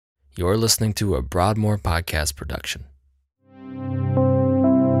You're listening to a Broadmoor podcast production.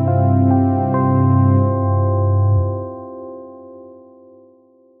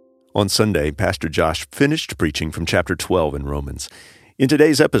 On Sunday, Pastor Josh finished preaching from chapter 12 in Romans. In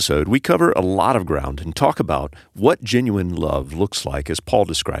today's episode, we cover a lot of ground and talk about what genuine love looks like as Paul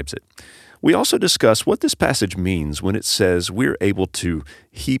describes it. We also discuss what this passage means when it says we're able to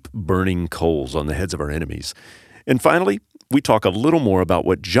heap burning coals on the heads of our enemies. And finally, we talk a little more about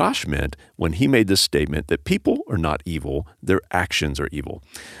what Josh meant when he made this statement that people are not evil, their actions are evil.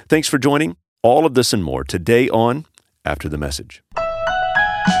 Thanks for joining. All of this and more today on After the Message.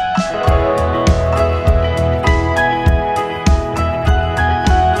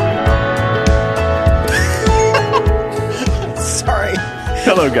 Sorry.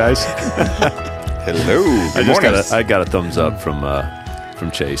 Hello, guys. Hello. I got a thumbs up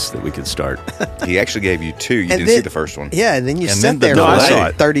from Chase that we could start. He actually gave you two. You didn't then, see the first one. Yeah, and then you sat then there the for delay.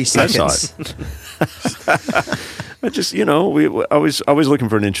 like 30 seconds. I saw it. I just, I was looking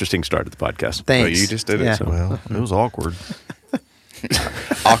for an interesting start at the podcast. Thanks. Oh, you just did it. Yeah. So. Well, it was awkward.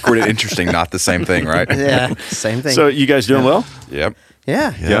 Awkward and interesting, not the same thing, right? Yeah, same thing. So you guys doing well? Yep.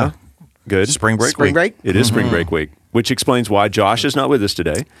 yeah. Yeah. Good. Spring break Spring week. break? It is spring break week, which explains why Josh is not with us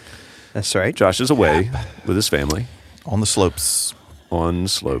today. That's right. Josh is away with his family On the slopes. on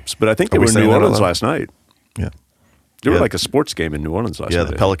slopes. But I think they Are were we in saying New that out Orleans loud? last night. Yeah. There were Yeah. like a sports game in New Orleans last night. Yeah,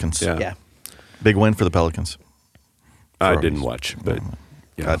 the Pelicans. Yeah. Big win for the Pelicans. I For didn't us. watch, but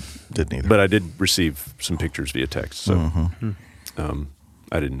yeah. I didn't either. But I did receive some pictures via text, so Mm-hmm.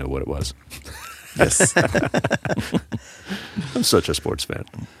 I didn't know what it was. Yes. I'm such a sports fan.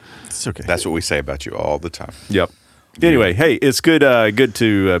 It's okay. That's what we say about you all the time. Yep. Anyway, hey, it's good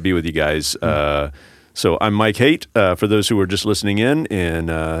to be with you guys. So I'm Mike Haight, for those who are just listening in,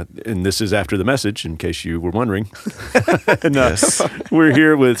 and this is After the Message, in case you were wondering. And Yes. we're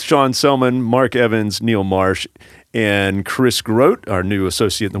here with Sean Selman, Mark Evans, Neil Marsh, and Chris Grote, our new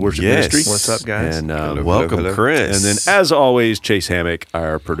associate in the worship Yes. ministry. What's up, guys? And, Hello. Welcome, Chris. and then, as always, Chase Hammock,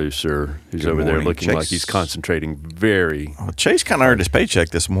 our producer, who's Good over there morning, looking Chase. like he's concentrating very. Well, Chase kind of earned his paycheck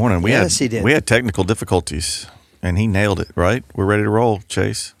this morning. Yes, he did. We had technical difficulties, and he nailed it, right? We're ready to roll,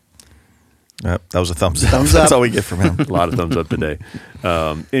 Chase. Yep, that was a thumbs up. Thumbs That's up. all we get from him. A lot of thumbs up today.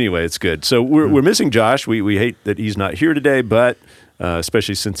 Anyway, it's good. So we're missing Josh. We hate that he's not here today, but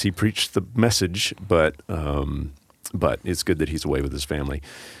especially since he preached the message. But it's good that he's away with his family.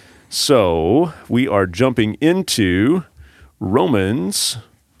 So we are jumping into Romans,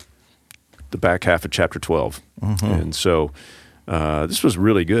 the back half of chapter 12, and so this was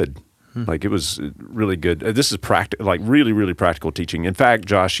really good. Like, it was really good. This is really, really practical teaching. In fact,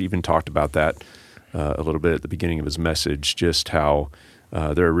 Josh even talked about that a little bit at the beginning of his message, just how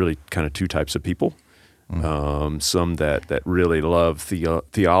there are really kind of two types of people. Some that really love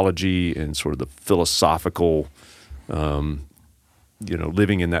theology and sort of the philosophical,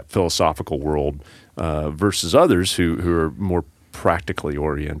 living in that philosophical world, versus others who are more practically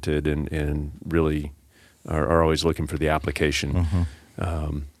oriented and really are always looking for the application.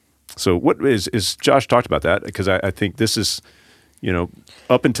 So what is Josh talked about that, because I think this is,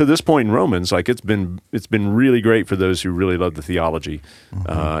 up until this point in Romans, like it's been really great for those who really love the theology,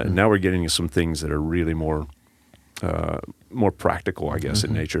 and now we're getting some things that are really more practical, I guess,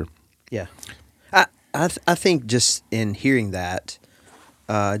 in nature. Yeah. I think just in hearing that,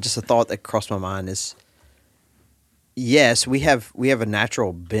 just a thought that crossed my mind is, yes, we have a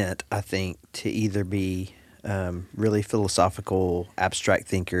natural bent, I think, to either be really philosophical, abstract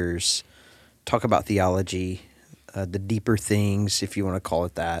thinkers, talk about theology, the deeper things, if you want to call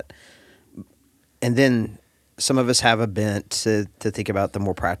it that. And then some of us have a bent to think about the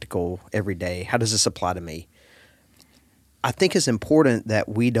more practical, everyday. How does this apply to me? I think it's important that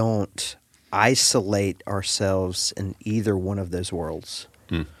we don't isolate ourselves in either one of those worlds.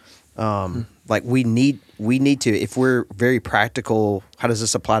 Like we need to, if we're very practical, how does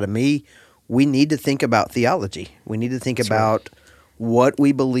this apply to me? We need to think about theology. We need to think about what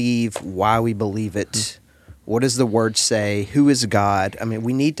we believe, why we believe it, what does the word say, who is God. I mean,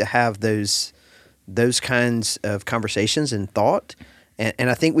 we need to have those kinds of conversations and thought. And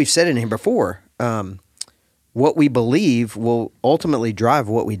I think we've said it in here before. What we believe will ultimately drive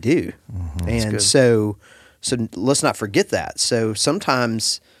what we do. And so let's not forget that. So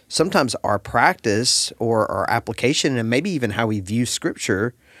sometimes our practice or our application, and maybe even how we view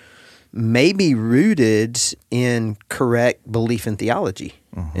Scripture, may be rooted in correct belief in theology.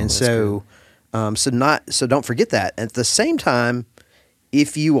 And so don't forget that. At the same time,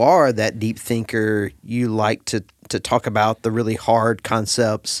 if you are that deep thinker, you like to talk about the really hard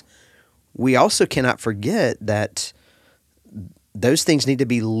concepts, we also cannot forget that those things need to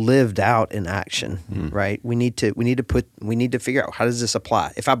be lived out in action, right? We need to figure out, how does this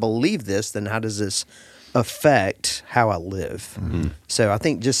apply? If I believe this, then how does this affect how I live? So I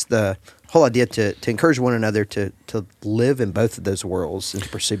think just the whole idea to encourage one another to live in both of those worlds and to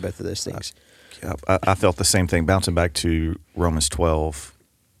pursue both of those things. Yeah, I felt the same thing, bouncing back to Romans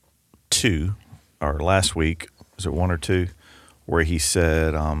 12:2, or last week, was it 1 or 2, where he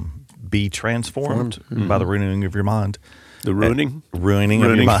said, be transformed by the renewing of your mind. The ruining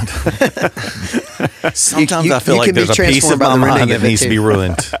of your mind. Sometimes You- I feel you like can be there's a piece of transformed by my the renewing mind that of it needs to be too.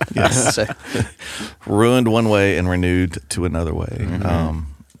 ruined. Yes. So, Ruined one way and renewed to another way.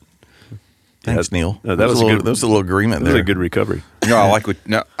 Thanks, Yeah, Neil. that was a good- that was a little agreement That was there. a good recovery. No, I like what.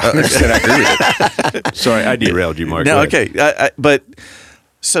 No, I agree with it. Sorry, I derailed you, Mark. No, Go ahead. okay. But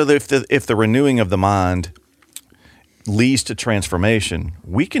so if the renewing of the mind leads to transformation,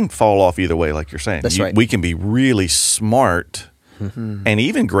 we can fall off either way, like you're saying. That's right. We can be really smart and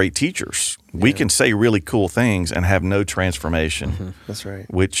even great teachers. We can say really cool things and have no transformation, That's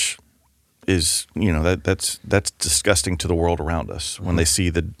right. which is, that's disgusting to the world around us when they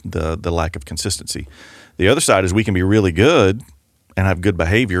see the lack of consistency. The other side is we can be really good and have good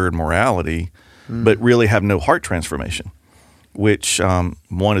behavior and morality, but really have no heart transformation, which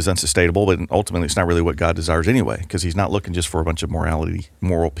one is unsustainable, but ultimately it's not really what God desires anyway, because he's not looking just for a bunch of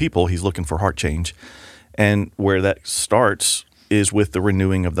moral people. He's looking for heart change. And where that starts is with the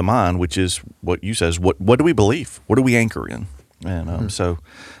renewing of the mind, which is what you says, what do we believe? What do we anchor in? And so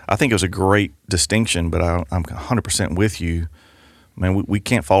I think it was a great distinction, but I'm 100% with you. Man, we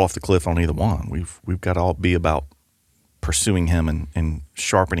can't fall off the cliff on either one. We've got to all be about pursuing him and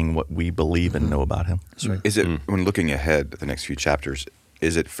sharpening what we believe and know about him. Is it when looking ahead at the next few chapters?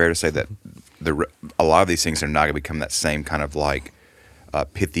 Is it fair to say that a lot of these things are not going to become that same kind of like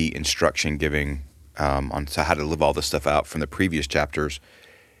pithy instruction giving on how to live all this stuff out from the previous chapters?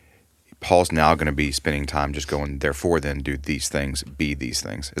 Paul's now going to be spending time just going, therefore, then do these things, be these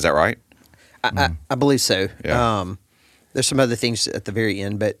things. Is that right? I believe so. Yeah. There's some other things at the very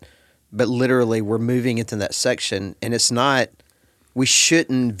end, but literally we're moving into that section, and it's not. We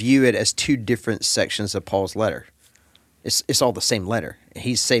shouldn't view it as two different sections of Paul's letter. It's all the same letter.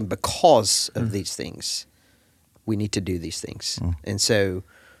 He's saying because of these things, we need to do these things, and so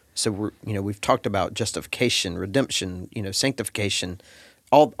we've talked about justification, redemption, sanctification,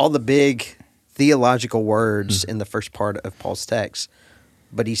 all the big theological words in the first part of Paul's text.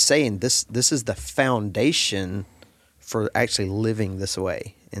 But he's saying this is the foundation for actually living this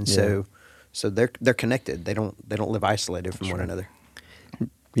way, and so they're connected. They don't live isolated from one another.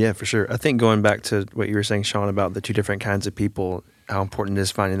 Yeah, for sure. I think going back to what you were saying, Sean, about the two different kinds of people, how important it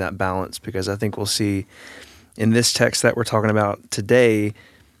is finding that balance, because I think we'll see in this text that we're talking about today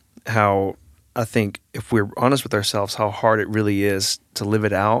how I think if we're honest with ourselves, how hard it really is to live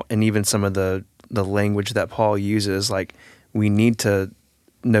it out, and even some of the language that Paul uses, like we need to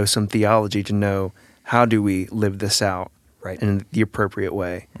know some theology to know how do we live this out in the appropriate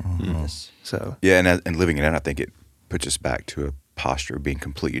way. Yes. So Yeah, and living it out, I think it puts us back to a posture of being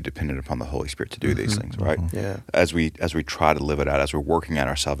completely dependent upon the Holy Spirit to do these things, right? Yeah. As we try to live it out, as we're working out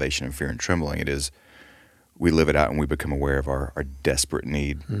our salvation in fear and trembling, it is we live it out and we become aware of our desperate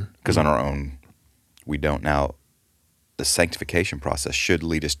need, because on our own we don't. Now, the sanctification process should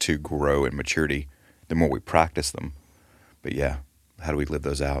lead us to grow in maturity the more we practice them. But yeah, how do we live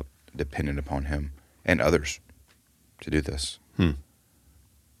those out dependent upon Him and others to do this?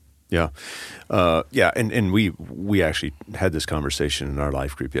 Yeah. And we actually had this conversation in our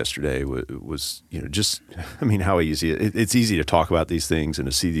life group yesterday. Was how easy it's easy to talk about these things and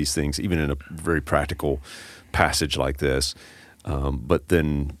to see these things even in a very practical passage like this, but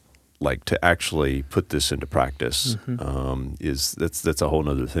then like to actually put this into practice that's a whole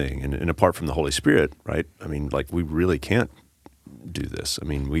nother thing. And apart from the Holy Spirit, right? I mean, like we really can't do this. I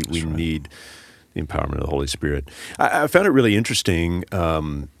mean, we need the empowerment of the Holy Spirit. I found it really interesting.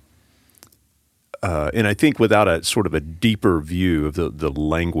 And I think without a sort of a deeper view of the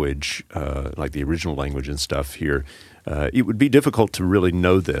language, like the original language and stuff here, it would be difficult to really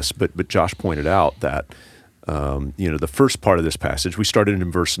know this. But Josh pointed out that the first part of this passage, we started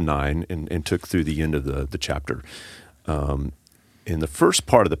in verse 9 and took through the end of the chapter. And the first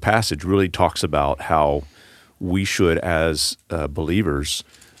part of the passage really talks about how we should, as believers,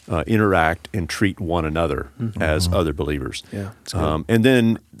 interact and treat one another as other believers. Yeah, that's good. And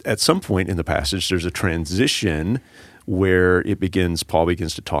then at some point in the passage, there's a transition where Paul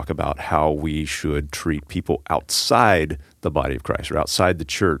begins to talk about how we should treat people outside the body of Christ or outside the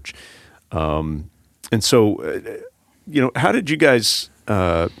church. And so, how did you guys,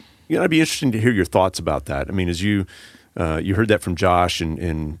 I'd be interested to hear your thoughts about that. I mean, as you you heard that from Josh,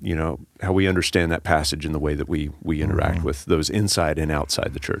 and you know how we understand that passage in the way that we interact with those inside and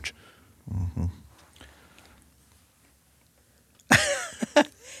outside the church.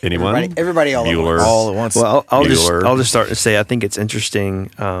 Anyone? Everybody all at Bueller. once. All at once. Well, I'll Bueller. just start to say I think it's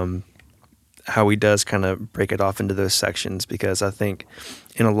interesting how he does kind of break it off into those sections, because I think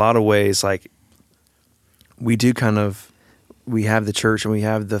in a lot of ways, like we have the church and we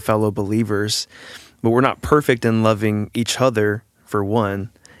have the fellow believers, but we're not perfect in loving each other, for one.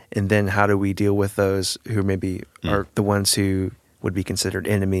 And then how do we deal with those who maybe are the ones who would be considered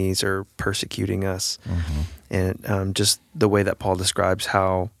enemies or persecuting us? And just the way that Paul describes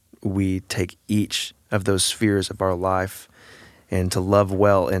how we take each of those spheres of our life and to love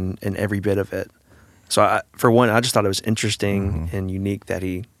well in every bit of it. So for one, I just thought it was interesting and unique that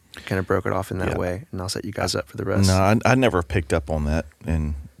he kind of broke it off in that way. And I'll set you guys up for the rest. No, I never picked up on that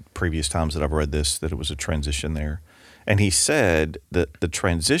in previous times that I've read this, that it was a transition there. And he said that the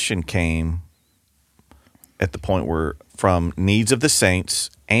transition came at the point where from needs of the saints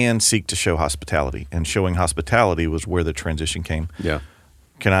and seek to show hospitality. And showing hospitality was where the transition came. Yeah.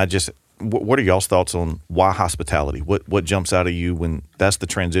 Can I just, what are y'all's thoughts on why hospitality? What jumps out of you when that's the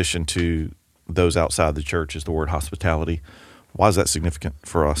transition to those outside the church is the word hospitality? Why is that significant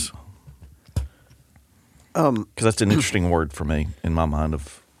for us? Because that's an interesting word for me in my mind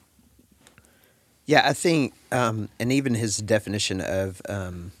of. Yeah, I think, and even his definition of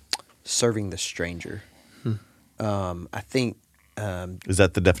serving the stranger. I think. Is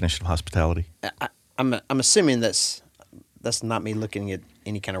that the definition of hospitality? I'm assuming that's not me looking at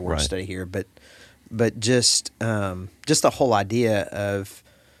any kind of word Right. study here, but just the whole idea of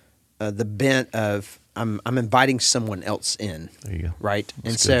the bent of I'm inviting someone else in. There you go. Right,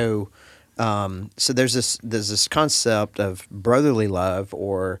 and good. so there's this concept of brotherly love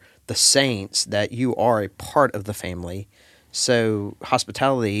or the saints, that you are a part of the family. So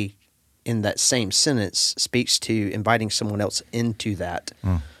hospitality, in that same sentence, speaks to inviting someone else into that.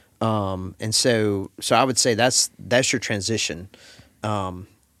 And so I would say that's your transition. I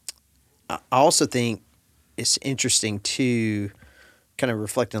also think it's interesting to kind of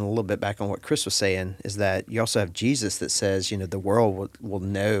reflecting a little bit back on what Chris was saying, is that you also have Jesus that says, the world will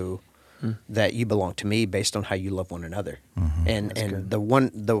know that you belong to me based on how you love one another. And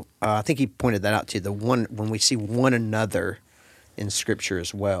I think he pointed that out too. When we see one another in Scripture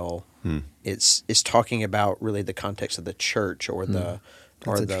as well, it's talking about really the context of the church or the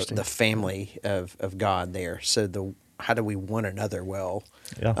family of God there. So how do we one another well?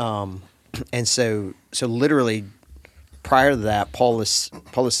 Yeah. And so literally prior to that, Paul is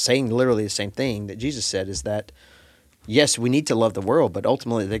saying literally the same thing that Jesus said, is that yes, we need to love the world, but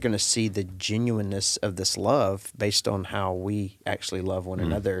ultimately they're going to see the genuineness of this love based on how we actually love one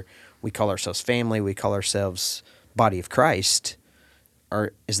another. We call ourselves family. We call ourselves body of Christ.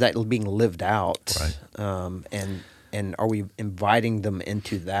 Or is that being lived out? Right. And are we inviting them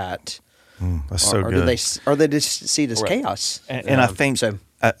into that? That's so or good. do they just see it as chaos? And I think so.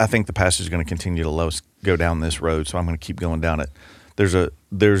 I think the passage is going to continue to let us go down this road, so I'm going to keep going down it. There's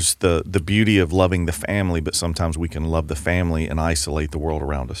the beauty of loving the family, but sometimes we can love the family and isolate the world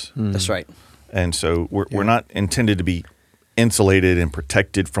around us. That's right. And so we're not intended to be insulated and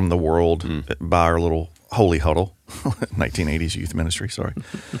protected from the world by our little holy huddle, 1980s youth ministry. Sorry,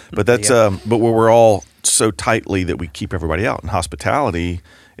 but that's but where we're all so tightly that we keep everybody out. And hospitality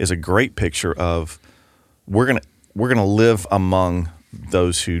is a great picture of we're gonna live among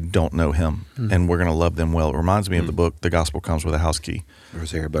those who don't know Him, and we're gonna love them well. It reminds me of the book "The Gospel Comes with a House Key."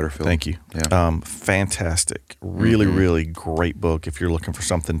 Rosaria Butterfield. Thank you. Yeah. Fantastic. Really, really great book if you're looking for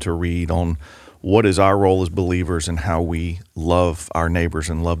something to read on what is our role as believers and how we love our neighbors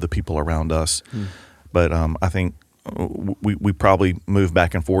and love the people around us. But I think we probably move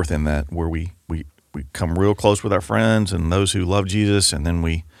back and forth in that, where we come real close with our friends and those who love Jesus, and then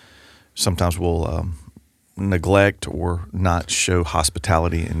we sometimes will neglect or not show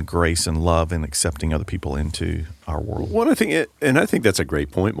hospitality and grace and love and accepting other people into our world. Well, I think that's a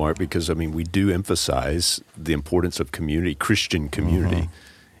great point, Mark, because we do emphasize the importance of community, Christian community,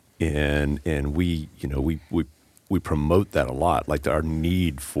 and we promote that a lot, like our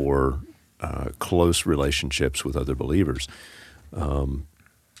need for close relationships with other believers,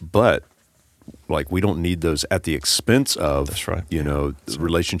 but we don't need those at the expense of That's right.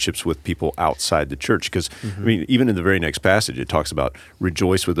 relationships with people outside the church. Because even in the very next passage, it talks about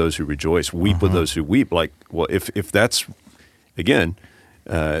rejoice with those who rejoice, weep with those who weep. If that's again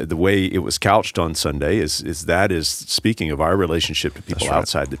the way it was couched on Sunday, is speaking of our relationship to people That's right.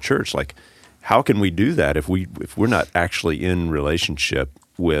 outside the church. How can we do that if we're not actually in relationship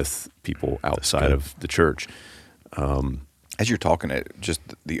with people outside of the church? As you're talking, just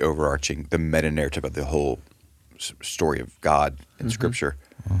the overarching, the meta narrative of the whole story of God in Scripture,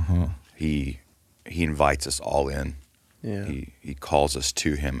 He invites us all in. Yeah. He calls us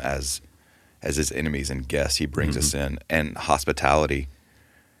to Him as His enemies and guests. He brings us in, and hospitality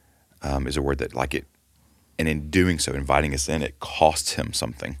is a word that and in doing so, inviting us in, it costs Him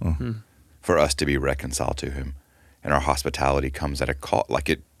something for us to be reconciled to Him, and our hospitality comes at a cost.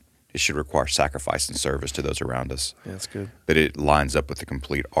 It should require sacrifice and service to those around us. Yeah, that's good. But it lines up with the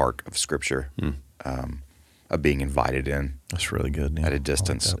complete arc of Scripture of being invited in That's really good. Yeah. at I a like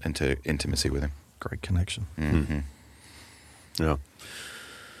distance that. into intimacy with Him. Great connection. Yeah.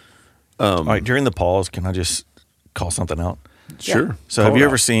 All right, during the pause, can I just call something out? Sure. So, Call have it you out.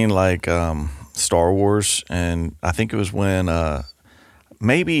 ever seen Star Wars? And I think it was when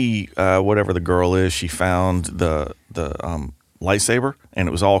maybe whatever the girl is, she found the lightsaber, and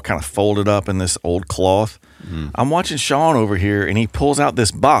it was all kind of folded up in this old cloth. I'm watching Sean over here, and he pulls out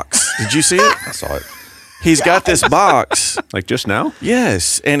this box. Did you see it? I saw it. He's got this box. Like just now?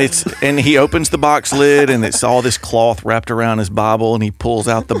 Yes, and he opens the box lid, and it's all this cloth wrapped around his Bible, and he pulls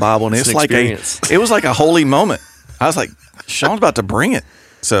out the Bible, and It's it's an like experience. it was like a holy moment. I was like, Sean's about to bring it.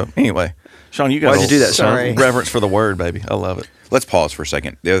 So anyway, Sean, you got Why'd you do that, Sean? Sorry. reverence for the word, baby. I love it. Let's pause for a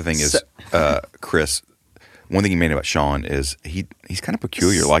second. The other thing is, Chris, one thing you made about Sean is he's kind of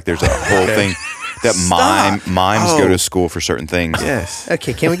peculiar. Like there's a whole thing that mimes go to school for certain things. Yes.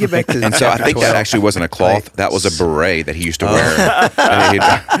 Okay, can we get back to the And so I chapter think 12? that actually wasn't a cloth. Like- That was a beret that he used to wear. I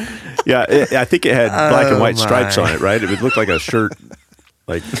mean, Yeah, I think it had black and white Oh, stripes my. on it, right? It would look like a shirt.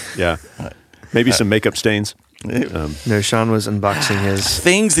 Maybe some makeup stains. No, Sean was unboxing his.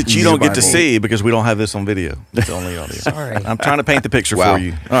 Things that you New don't get to Bible. see because we don't have this on video. It's only audio. Sorry. I'm trying to paint the picture wow, for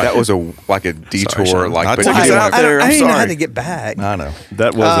you. All right. that was a detour. Sean. I But took you us know out what? there. I I'm didn't even know how sorry. to get back. I know.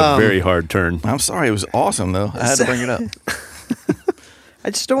 That was a very hard turn. I'm sorry. It was awesome, though. I had to bring it up. I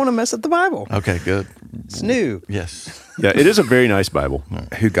just don't want to mess up the Bible. Okay, good. It's new. Yes. Yeah, it is a very nice Bible.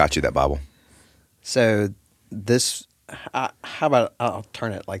 Who got you that Bible? So this, how about I'll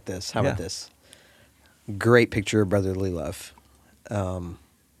turn it like this? How about Yeah. this? Great picture of brotherly love.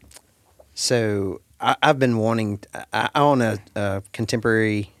 So I've been wanting. I own a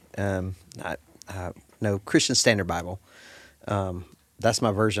contemporary, Christian Standard Bible. That's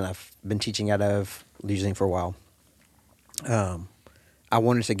my version I've been teaching out of, using for a while. I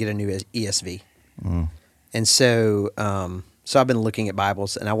wanted to get a new ESV, and so I've been looking at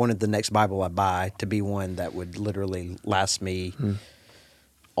Bibles, and I wanted the next Bible I buy to be one that would literally last me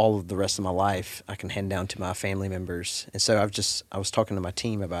all of the rest of my life. I can hand down to my family members, and so I was talking to my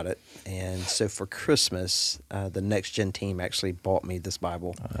team about it, and so for Christmas, the Next Gen team actually bought me this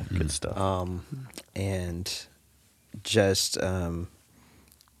Bible. Good stuff. And just when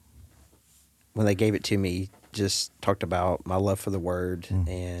they gave it to me, just talked about my love for the word,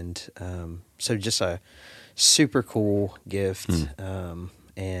 and so just a super cool gift.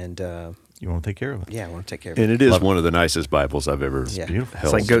 And you want to take care of it? yeah, I want to take care of it. And it is one of the nicest Bibles I've ever Yeah. Beautiful.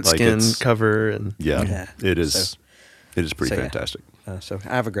 held. It's like goatskin it's- cover and Yeah, Yeah. it is. So- it is pretty so, yeah. fantastic. So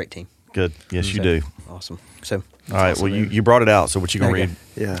I have a great team. Good. Yes, you So, do. Awesome. So All right. Well, you brought it out. So what you gonna Okay. read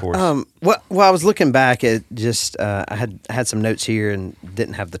Yeah. for us? Well, I was looking back at just I had some notes here and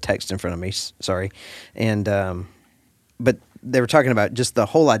didn't have the text in front of me. Sorry, and but they were talking about just the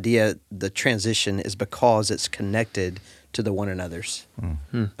whole idea. The transition is because it's connected to the one another's.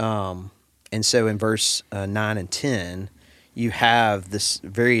 And so in verse 9 and 10, you have this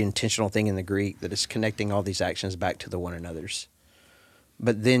very intentional thing in the Greek that is connecting all these actions back to the one another's.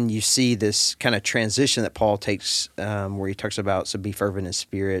 But then you see this kind of transition that Paul takes, where he talks about, so be fervent in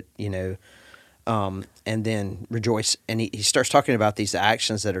spirit, and then rejoice. And he starts talking about these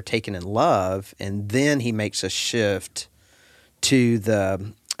actions that are taken in love, and then he makes a shift to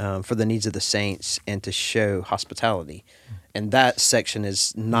the for the needs of the saints and to show hospitality. And that section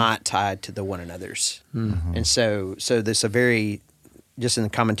is not tied to the one another's. And so there's a very, just in the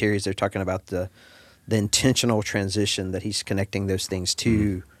commentaries, they're talking about the intentional transition that he's connecting those things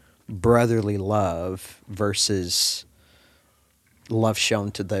to brotherly love versus love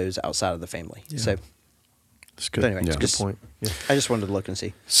shown to those outside of the family. So It's good. but anyway, Yeah. it's Good just- point. Yeah. I just wanted to look and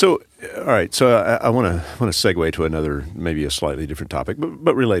see. So, all right. So I want to segue to another, maybe a slightly different topic,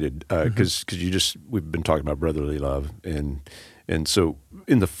 but related, because we've been talking about brotherly love, and so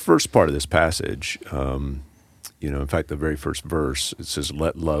in the first part of this passage, in fact, the very first verse, it says,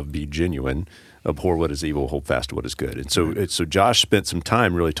 "Let love be genuine, abhor what is evil, hold fast to what is good." And so Josh spent some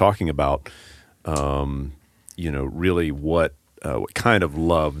time really talking about, really what kind of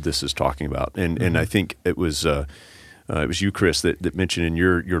love this is talking about, and I think it was you, Chris, that mentioned in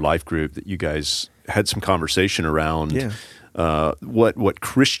your life group that you guys had some conversation around Yeah. what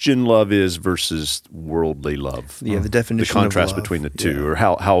Christian love is versus worldly love. Yeah, the definition the contrast of love. between the two, Yeah. or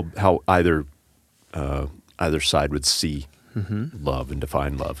how either side would see love and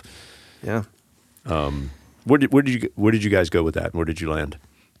define love. Yeah. Where did you guys go with that? Where did you land?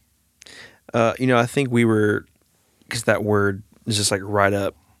 I think we were, because that word is just like right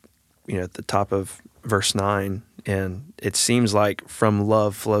up, at the top of verse 9. And it seems like from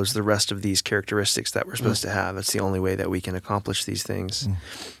love flows the rest of these characteristics that we're supposed to have. It's the only way that we can accomplish these things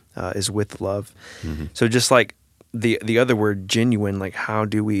is with love. So just like the other word, genuine, like how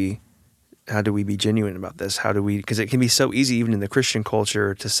do we be genuine about this? Because it can be so easy even in the Christian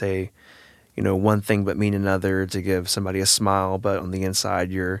culture to say, one thing but mean another, to give somebody a smile, but on the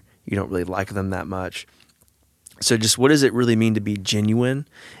inside you don't really like them that much. So just what does it really mean to be genuine?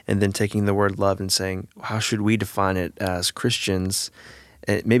 And then taking the word love and saying, how should we define it as Christians?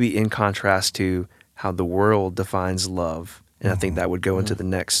 Maybe in contrast to how the world defines love. And I think that would go into the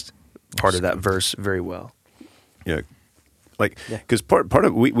next part of that verse very well. Yeah. Because part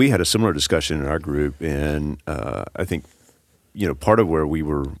of we had a similar discussion in our group, and I think part of where we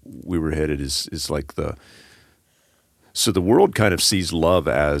were headed is like the world kind of sees love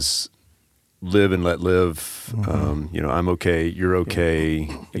as live and let live. I'm okay, you're okay.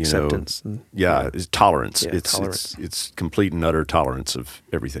 Acceptance. It's tolerance. Yeah, It's tolerance. it's complete and utter tolerance of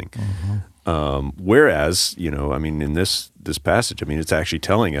everything. Whereas in this passage, it's actually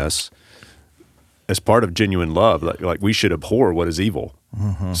telling us, as part of genuine love, like we should abhor what is evil.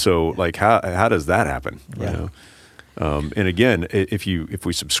 So like how does that happen? Yeah. And again, if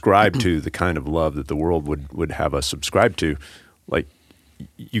we subscribe to the kind of love that the world would have us subscribe to, like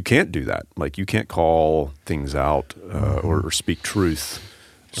you can't do that. Like you can't call things out or speak truth.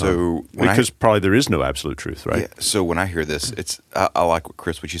 So because probably there is no absolute truth, right? Yeah, so when I hear this, I like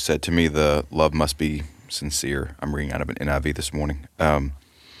what you said. To me, the love must be sincere. I'm reading out of an NIV this morning.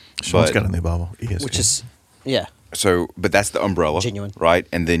 Sean's got a new Bible. ESV. Which is, yeah. So, but that's the umbrella, Genuine. right?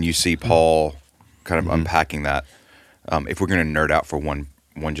 And then you see Paul kind of unpacking that. If we're going to nerd out for one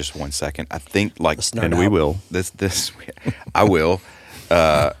second, I think Let's nerd And we out. will. this I will.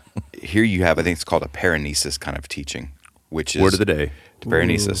 Here you have, I think it's called a paranesis kind of teaching, which is Word of the day.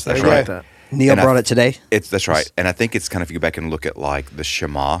 Paranesis. That's I like right. that. Neil And brought it today. That's right. And I think it's kind of, if you go back and look at like the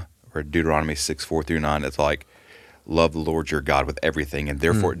Shema or Deuteronomy 6:4-9, it's like, love the Lord your God with everything, and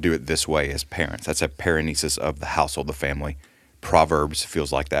therefore do it this way as parents. That's a paranesis of the household, the family. Proverbs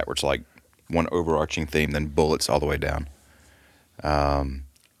feels like that, where it's like one overarching theme, then bullets all the way down.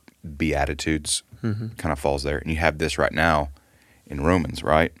 Beatitudes kind of falls there. And you have this right now in Romans,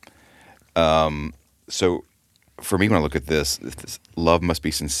 right? So for me, when I look at this love must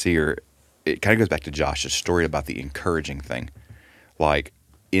be sincere, it kind of goes back to Josh's story about the encouraging thing. Like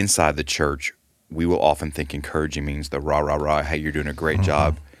inside the church, we will often think encouraging means the rah, rah, rah, hey, you're doing a great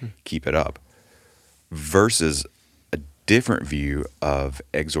job, keep it up. Versus a different view of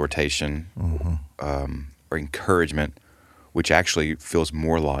exhortation or encouragement, which actually feels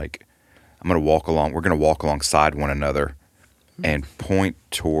more like we're going to walk alongside one another and point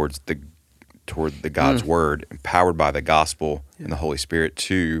toward the God's word, empowered by the gospel and the Holy Spirit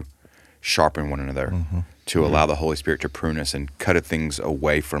to sharpen one another, to allow the Holy Spirit to prune us and cut things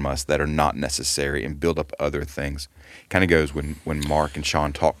away from us that are not necessary and build up other things. Kind of goes when Mark and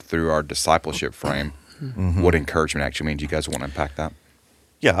Sean talked through our discipleship frame, what encouragement actually means. You guys want to unpack that?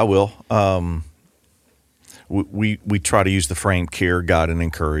 Yeah, I will. We try to use the frame care, guide, and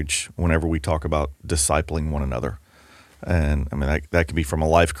encourage whenever we talk about discipling one another. And I mean, that could be from a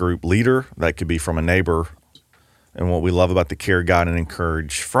life group leader, that could be from a neighbor. And what we love about the care, guide, and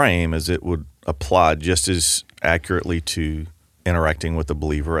encourage frame is it would apply just as accurately to interacting with a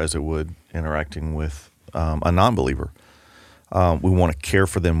believer as it would interacting with a non-believer. We want to care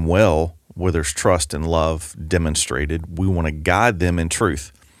for them well, where there's trust and love demonstrated. We want to guide them in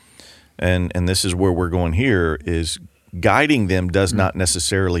truth. And this is where we're going here, is guiding them does not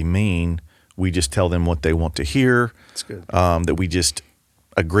necessarily mean we just tell them what they want to hear. That's good. That we just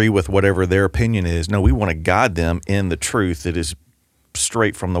agree with whatever their opinion is. No, we want to guide them in the truth that is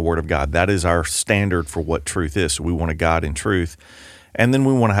straight from the Word of God. That is our standard for what truth is. So we want to guide in truth. And then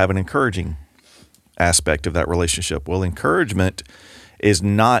we want to have an encouraging aspect of that relationship. Well, encouragement is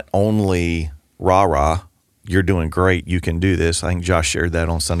not only rah-rah, you're doing great, you can do this. I think Josh shared that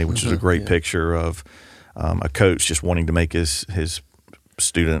on Sunday, which was a great picture of a coach just wanting to make his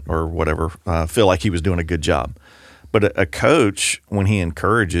student or whatever feel like he was doing a good job. But a coach, when he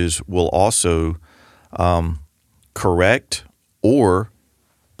encourages, will also correct or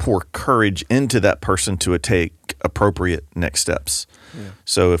pour courage into that person to take appropriate next steps.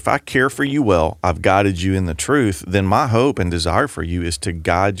 So if I care for you well, I've guided you in the truth, then my hope and desire for you is to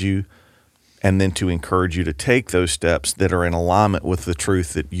guide you and then to encourage you to take those steps that are in alignment with the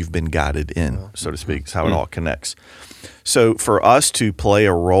truth that you've been guided in, so to speak. It's how it all connects. So for us to play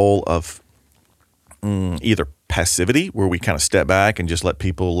a role of either passivity, where we kind of step back and just let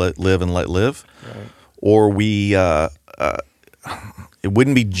people live and let live, or we it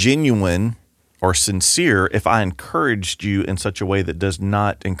wouldn't be genuine or sincere if I encouraged you in such a way that does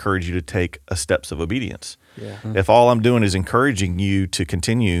not encourage you to take steps of obedience. If all I'm doing is encouraging you to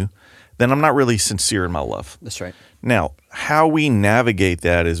continue, then I'm not really sincere in my love. That's right. Now, how we navigate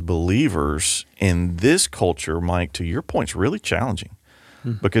that as believers in this culture, Mike, to your point, is really challenging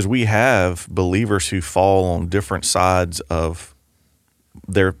because we have believers who fall on different sides of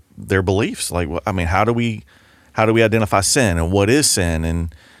their beliefs. Like, I mean, how do we identify sin, and what is sin,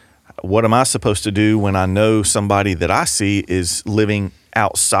 and what am I supposed to do when I know somebody that I see is living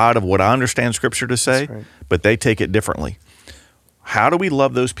outside of what I understand Scripture to say, but they take it differently? How do we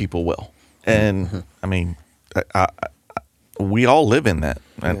love those people well? And I mean, we all live in that,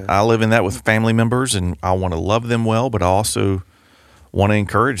 and I live in that with family members, and I want to love them well, but I also want to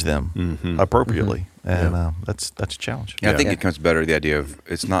encourage them appropriately, and that's a challenge. I think it comes better to the idea of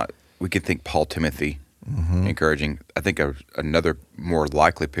it's not. We could think Paul Timothy encouraging. I think another more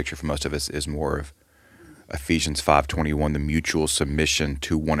likely picture for most of us is more of Ephesians 5:21, the mutual submission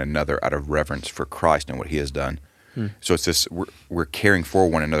to one another out of reverence for Christ and what He has done. So it's this: we're caring for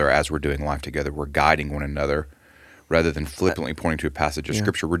one another as we're doing life together. We're guiding one another rather than flippantly pointing to a passage of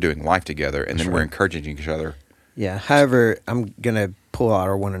Scripture. We're doing life together, and then we're encouraging each other. Yeah. However, I'm going to pull out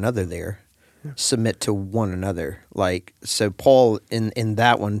our one another there. Submit to one another. Like, so Paul, in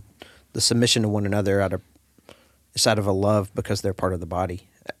that one, the submission to one another it's out of a love because they're part of the body.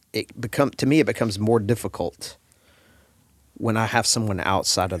 To me, it becomes more difficult when I have someone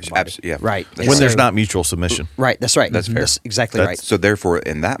outside of the body. Right. When there's not mutual submission. Right. That's right. That's fair. That's exactly right. So therefore,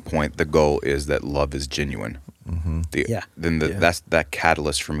 in that point, the goal is that love is genuine. That's that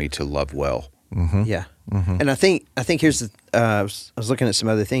catalyst for me to love well. Yeah. And I think here's I was looking at some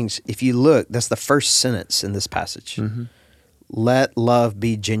other things. If you look, that's the first sentence in this passage. Let love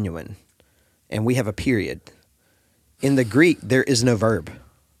be genuine. And we have a period. In the Greek, there is no verb.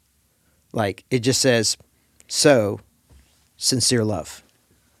 Like, it just says, so, sincere love.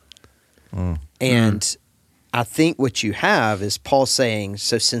 And I think what you have is Paul saying,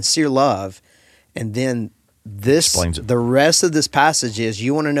 so sincere love, and then the rest of this passage is,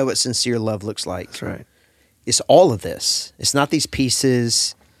 you want to know what sincere love looks like. That's right. It's all of this. It's not these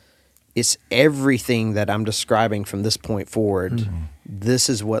pieces. It's everything that I'm describing from this point forward. This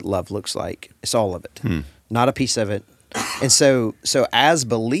is what love looks like. It's all of it, not a piece of it. And so as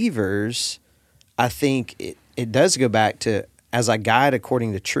believers, I think it does go back to, as I guide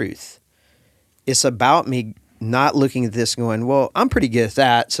according to truth, it's about me not looking at this going, well, I'm pretty good at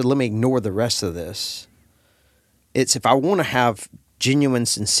that, so let me ignore the rest of this. It's if I want to have genuine,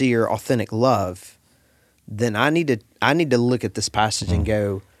 sincere, authentic love, then I need to look at this passage and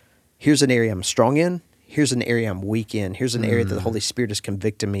go, here's an area I'm strong in, here's an area I'm weak in, here's an area that the Holy Spirit is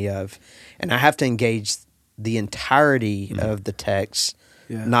convicting me of, and I have to engage the entirety of the text,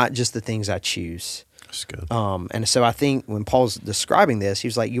 not just the things I choose. That's good. And so I think when Paul's describing this, he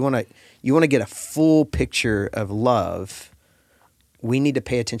was like, you want to get a full picture of love, we need to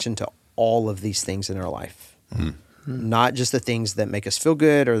pay attention to all of these things in our life. Not just the things that make us feel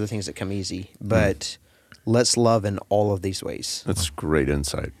good or the things that come easy, but let's love in all of these ways. That's great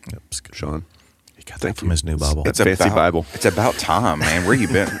insight. Sean. He got that from his new Bible. It's a fancy Bible. It's about time, man. Where you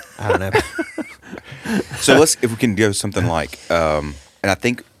been? I don't know. So if we can do something like, and I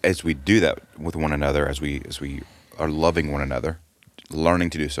think as we do that with one another, as we are loving one another, learning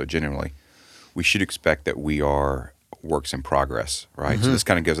to do so genuinely, we should expect that we are works in progress, right? So this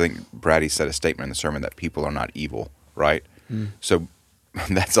kind of goes, I think Brady said a statement in the sermon that people are not evil, right? So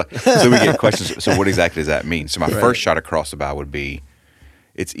that's like, so we get questions. So what exactly does that mean? So my first shot across the bow would be,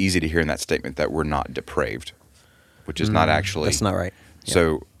 it's easy to hear in that statement that we're not depraved, which is not actually. That's not right.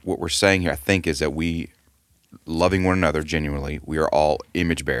 So what we're saying here, I think, is that we, loving one another genuinely, we are all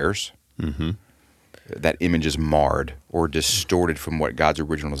image bearers. That image is marred or distorted from what God's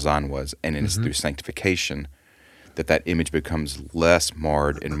original design was, and it's through sanctification that image becomes less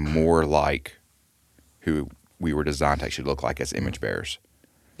marred and more like who we were designed to actually look like as image bearers.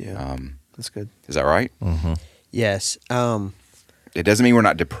 Yeah, that's good. Is that right? Yes. It doesn't mean we're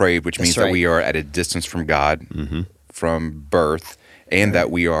not depraved, which means right. that we are at a distance from God from birth, and that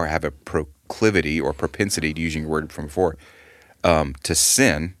we have a proclivity or propensity, to using your word from before, to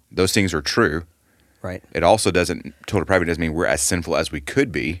sin. Those things are true. Right. It also doesn't, total depravity doesn't mean we're as sinful as we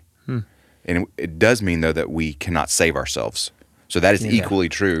could be. And it does mean, though, that we cannot save ourselves. So that is equally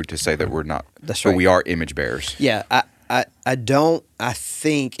true to say that we're not, That's but right. we are image bearers. Yeah, I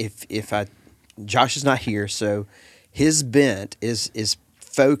think if Josh is not here, so his bent is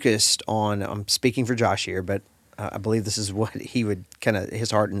focused on, I'm speaking for Josh here, but I believe this is what he would his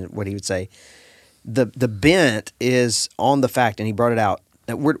heart and what he would say. The bent is on the fact, and he brought it out,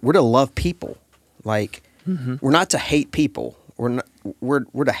 that we're to love people. Like, we're not to hate people. We're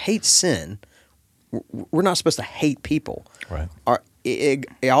to hate sin. We're not supposed to hate people. Right. It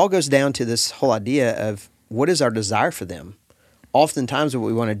all goes down to this whole idea of what is our desire for them. Oftentimes, what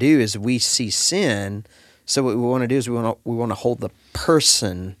we want to do is we see sin, so what we want to do is we want to hold the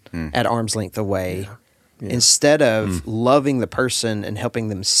person at arm's length away, instead of loving the person and helping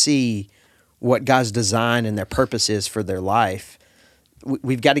them see what God's design and their purpose is for their life.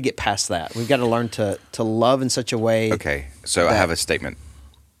 We've got to get past that. We've got to learn to love in such a way. Okay, so I have a statement.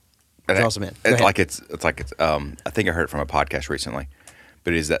 Draws them in. Go It's ahead. like it's. I think I heard it from a podcast recently,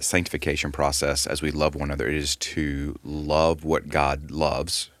 but it is that sanctification process as we love one another. It is to love what God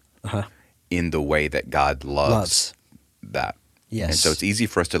loves in the way that God loves that. Yes. And so it's easy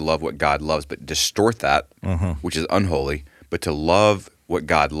for us to love what God loves, but distort that, which is unholy. But to love what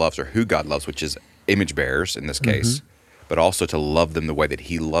God loves, or who God loves, which is image bearers in this case, but also to love them the way that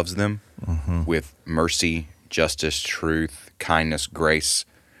He loves them, with mercy, justice, truth, kindness, grace,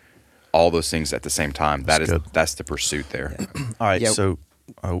 all those things at the same time. That's the pursuit there. All right. Yeah. So,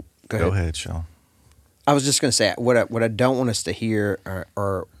 Go go ahead, Sean. I was just going to say what I don't want us to hear,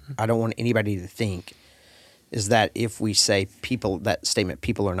 or I don't want anybody to think, is that if we say that statement,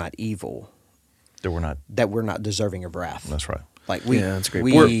 people are not evil, That we're not. that we're not deserving of wrath. That's right. Like Yeah, that's a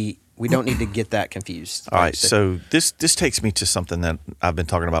great we don't need to get that confused. All right, so this takes me to something that I've been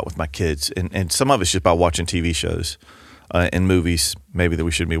talking about with my kids, and some of it's just by watching TV shows and movies, maybe that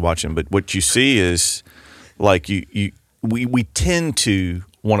we shouldn't be watching. But what you see is, like we tend to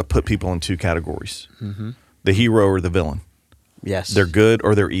want to put people in two categories: the hero or the villain. yes, They're good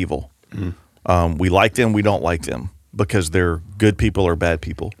or they're evil. We like them, we don't like them because they're good people or bad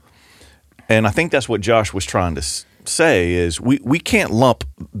people. And I think that's what Josh was trying to say is we can't lump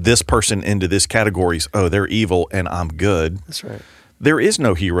this person into this categories. Oh, they're evil and I'm good. That's right. There is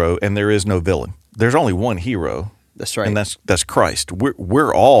no hero and there is no villain. There's only one hero. That's right. And that's Christ.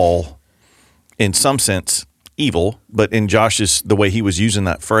 We're all, in some sense, evil, but in Josh's, the way he was using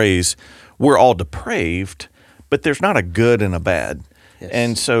that phrase, we're all depraved, but there's not a good and a bad. Yes.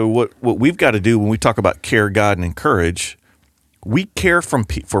 And so what we've got to do when we talk about care, guide, and encourage, we care for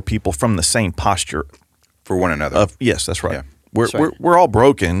people from the same posture. For one another. Yes, that's right. Yeah. That's right. We're all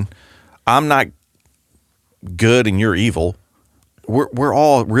broken. I'm not good and you're evil. We're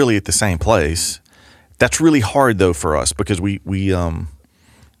all really at the same place. That's really hard though for us because we want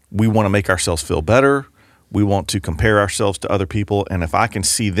to make ourselves feel better. We want to compare ourselves to other people, and if I can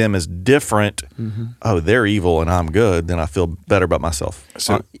see them as different, oh, they're evil and I'm good, then I feel better about myself.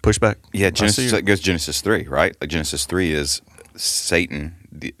 So- Pushback. Yeah, I see Genesis you. it goes Genesis 3, right? Like Genesis 3 is Satan,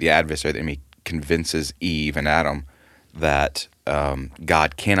 the adversary, the enemy, convinces Eve and Adam that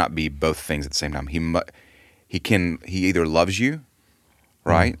God cannot be both things at the same time. He either loves you,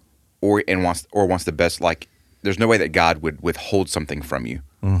 right, or wants the best. Like there's no way that God would withhold something from you,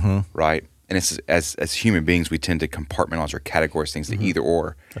 right? And it's as human beings, we tend to compartmentalize or categorize things to either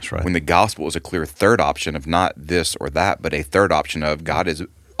or. That's right. When the gospel is a clear third option of not this or that, but a third option of God is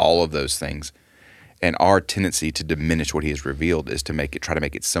all of those things. And our tendency to diminish what He has revealed is to try to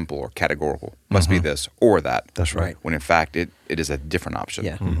make it simple or categorical. Must be this or that. That's right. When in fact it is a different option.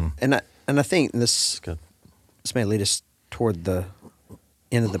 Yeah, and I think this Good. this may lead us toward the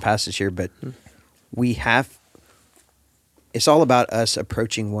end of the passage here, but it's all about us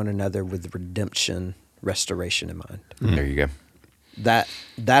approaching one another with redemption, restoration in mind. There you go.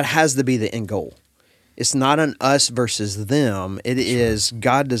 That has to be the end goal. It's not an us versus them. It is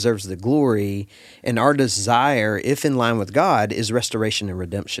God deserves the glory, and our desire, if in line with God, is restoration and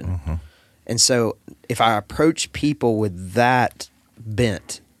redemption. And so if I approach people with that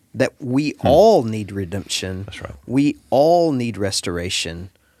bent, that we all need redemption. That's right. We all need restoration.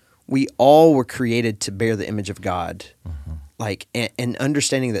 We all were created to bear the image of God. Like, and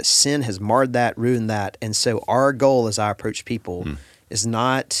understanding that sin has marred that, ruined that. And so our goal as I approach people is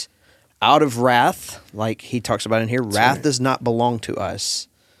not out of wrath, like he talks about in here. Wrath does not belong to us.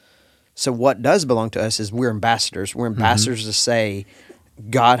 So what does belong to us is we're ambassadors. We're ambassadors to say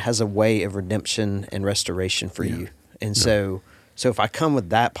God has a way of redemption and restoration for you. And so if I come with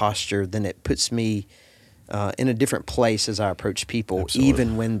that posture, then it puts me in a different place as I approach people, Absolutely.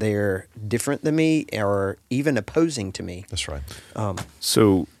 even when they're different than me or even opposing to me. That's right.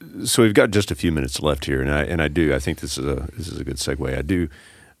 So we've got just a few minutes left here, and I think this is a good segue.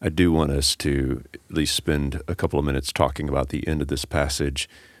 I do want us to at least spend a couple of minutes talking about the end of this passage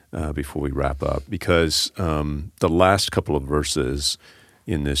before we wrap up, because the last couple of verses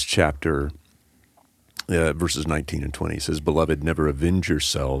in this chapter, verses 19 and 20, says, "Beloved, never avenge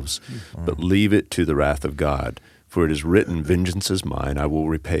yourselves, but leave it to the wrath of God. For it is written, vengeance is mine, I will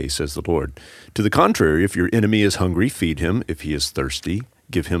repay, says the Lord. To the contrary, if your enemy is hungry, feed him. If he is thirsty,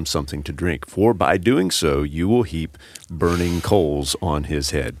 give him something to drink. For by doing so, you will heap burning coals on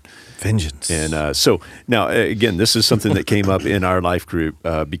his head." Vengeance. And so now, again, this is something that came up in our life group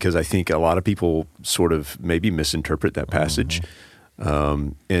because I think a lot of people sort of maybe misinterpret that passage.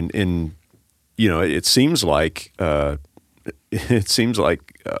 And you know, it seems like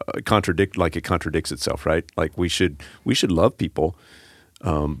it contradicts itself, right? Like we should love people,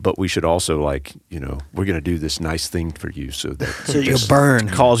 but we should also, like, you know, we're going to do this nice thing for you so that So you'll burn.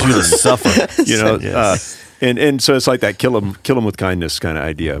 Cause you to suffer. you know, Yes. and so it's like that kill them with kindness kind of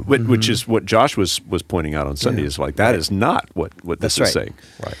idea, which is what Josh was pointing out on Sunday. Is like that is not what this That's is right. saying.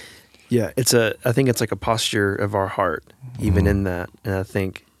 Right. Yeah, I think it's like a posture of our heart, even in that. And I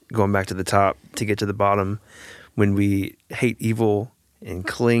think going back to the top to get to the bottom, when we hate evil and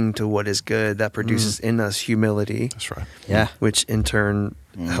cling to what is good, that produces in us humility, That's right. Yeah. which in turn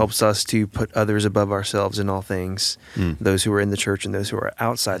helps us to put others above ourselves in all things, those who are in the church and those who are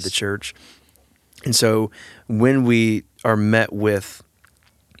outside the church. And so when we are met with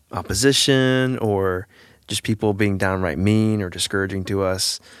opposition or just people being downright mean or discouraging to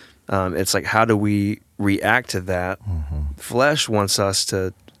us, it's like, how do we react to that? Flesh wants us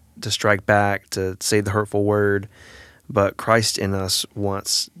to strike back, to say the hurtful word, but Christ in us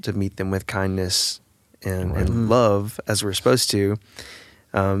wants to meet them with kindness and love, as we're supposed to.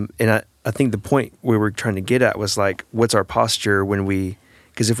 And I think the point we were trying to get at was like, what's our posture when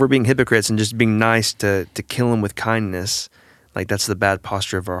because if we're being hypocrites and just being nice to kill them with kindness, like that's the bad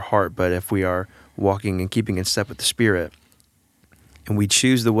posture of our heart. But if we are walking and keeping in step with the Spirit, and we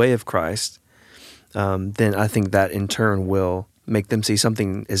choose the way of Christ, then I think that in turn will make them see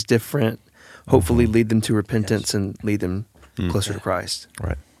something is different, hopefully lead them to repentance and lead them closer to Christ.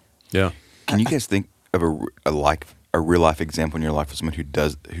 Right. Yeah. Can you guys think of a real life example in your life of someone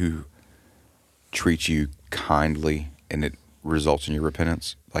who treats you kindly and it results in your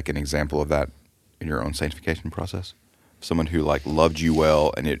repentance? Like an example of that in your own sanctification process? Someone who like loved you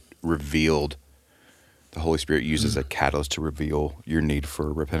well and it revealed, the Holy Spirit used as a catalyst to reveal your need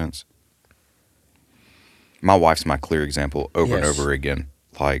for repentance. My wife's my clear example over and Yes. over again.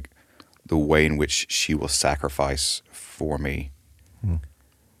 Like the way in which she will sacrifice for me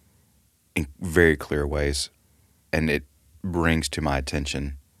in very clear ways. And it brings to my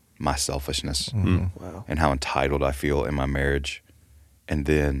attention my selfishness Wow. and how entitled I feel in my marriage. And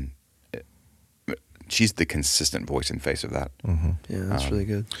then she's the consistent voice and face of that. Yeah, that's really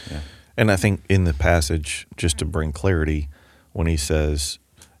good. Yeah. And I think in the passage, just to bring clarity, when he says,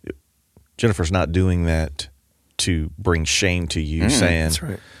 Jennifer's not doing that to bring shame to you, saying, That's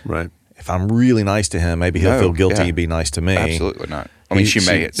right. Right. if I'm really nice to him, maybe he'll No, feel guilty yeah. and be nice to me. Absolutely not. I mean, He- she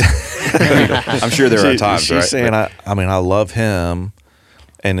may. she- I'm sure there are times, She's right? saying, I mean, I love him.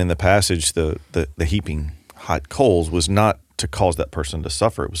 And in the passage, the heaping hot coals was not to cause that person to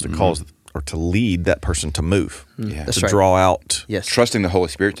suffer. It was to cause or to lead that person to move, Yeah. That's to right. draw out. Yes. Trusting the Holy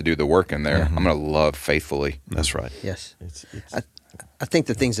Spirit to do the work in there. I'm going to love faithfully. That's right. Yes. It's I think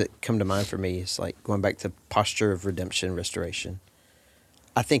the things that come to mind for me is like going back to posture of redemption, restoration.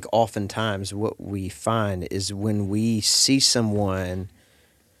 I think oftentimes what we find is when we see someone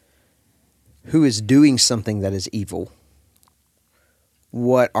who is doing something that is evil,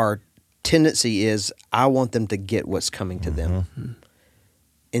 what our tendency is, I want them to get what's coming to them.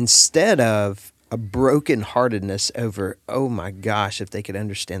 Instead of a brokenheartedness over, oh my gosh, if they could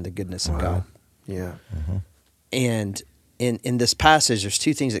understand the goodness of God. Yeah. And in this passage, there's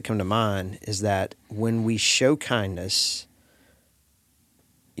two things that come to mind is that when we show kindness,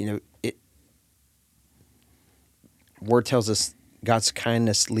 you know, word tells us God's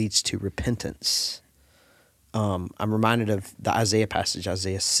kindness leads to repentance. I'm reminded of the Isaiah passage,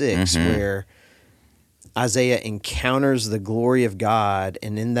 Isaiah 6, where Isaiah encounters the glory of God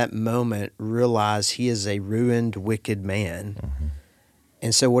and in that moment realize he is a ruined, wicked man.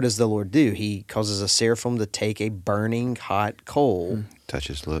 And so what does the Lord do? He causes a seraphim to take a burning hot coal Touch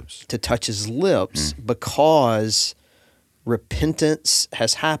his lips. to touch his lips because repentance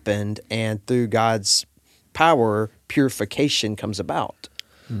has happened and through God's power, purification comes about.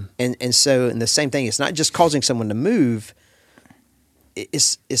 And so, and the same thing, it's not just causing someone to move.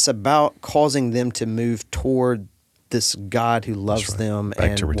 It's about causing them to move toward this God who loves them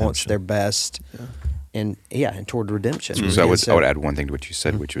Back to and wants redemption. their best, and toward redemption. So I And would add one thing to what you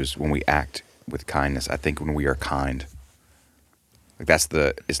said, which was when we act with kindness. I think when we are kind, like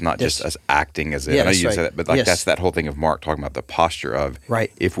it's not just us acting as if. Yeah, I know that's you right. said that, but like Yes. that's that whole thing of Mark talking about the posture of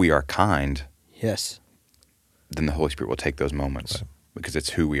Right. if we are kind, Yes. then the Holy Spirit will take those moments because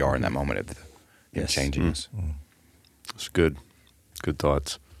it's who we are in that moment of Him Yes. changing us. It's good. Good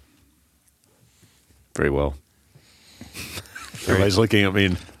thoughts. Very well. Everybody's looking at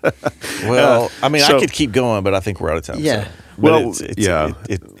me. Well, I mean, so- I could keep going, but I think we're out of time. Yeah. So. Well, Well,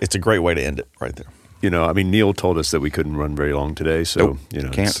 it's a great way to end it right there. Neil told us that we couldn't run very long today, so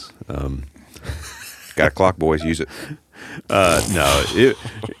Nope, can't. it's, Got a clock, boys. Use it.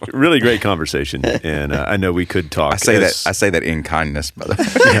 really great conversation, and I know we could talk. I say that in kindness, by the way.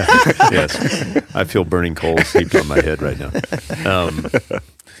 Yes, I feel burning coals heaped on my head right now.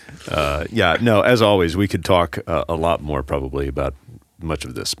 As always, we could talk a lot more probably about much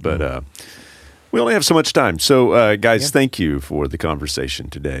of this, but we only have so much time. So, guys, thank you for the conversation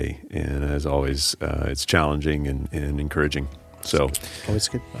today, and as always, it's challenging and encouraging. So, Always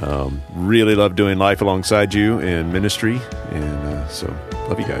good. really love doing life alongside you in ministry, and so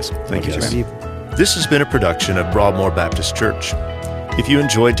love you guys. Thank you. Love you. This has been a production of Broadmoor Baptist Church. If you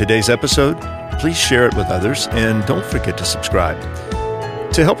enjoyed today's episode, please share it with others and don't forget to subscribe.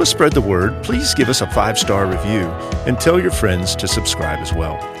 To help us spread the word, please give us a 5-star review and tell your friends to subscribe as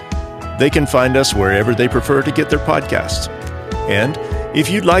well. They can find us wherever they prefer to get their podcasts. And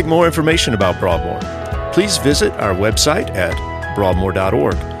if you'd like more information about Broadmoor, please visit our website at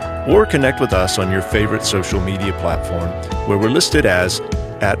broadmoor.org or connect with us on your favorite social media platform where we're listed as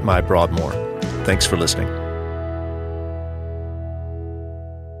 @MyBroadmoor. Thanks for listening.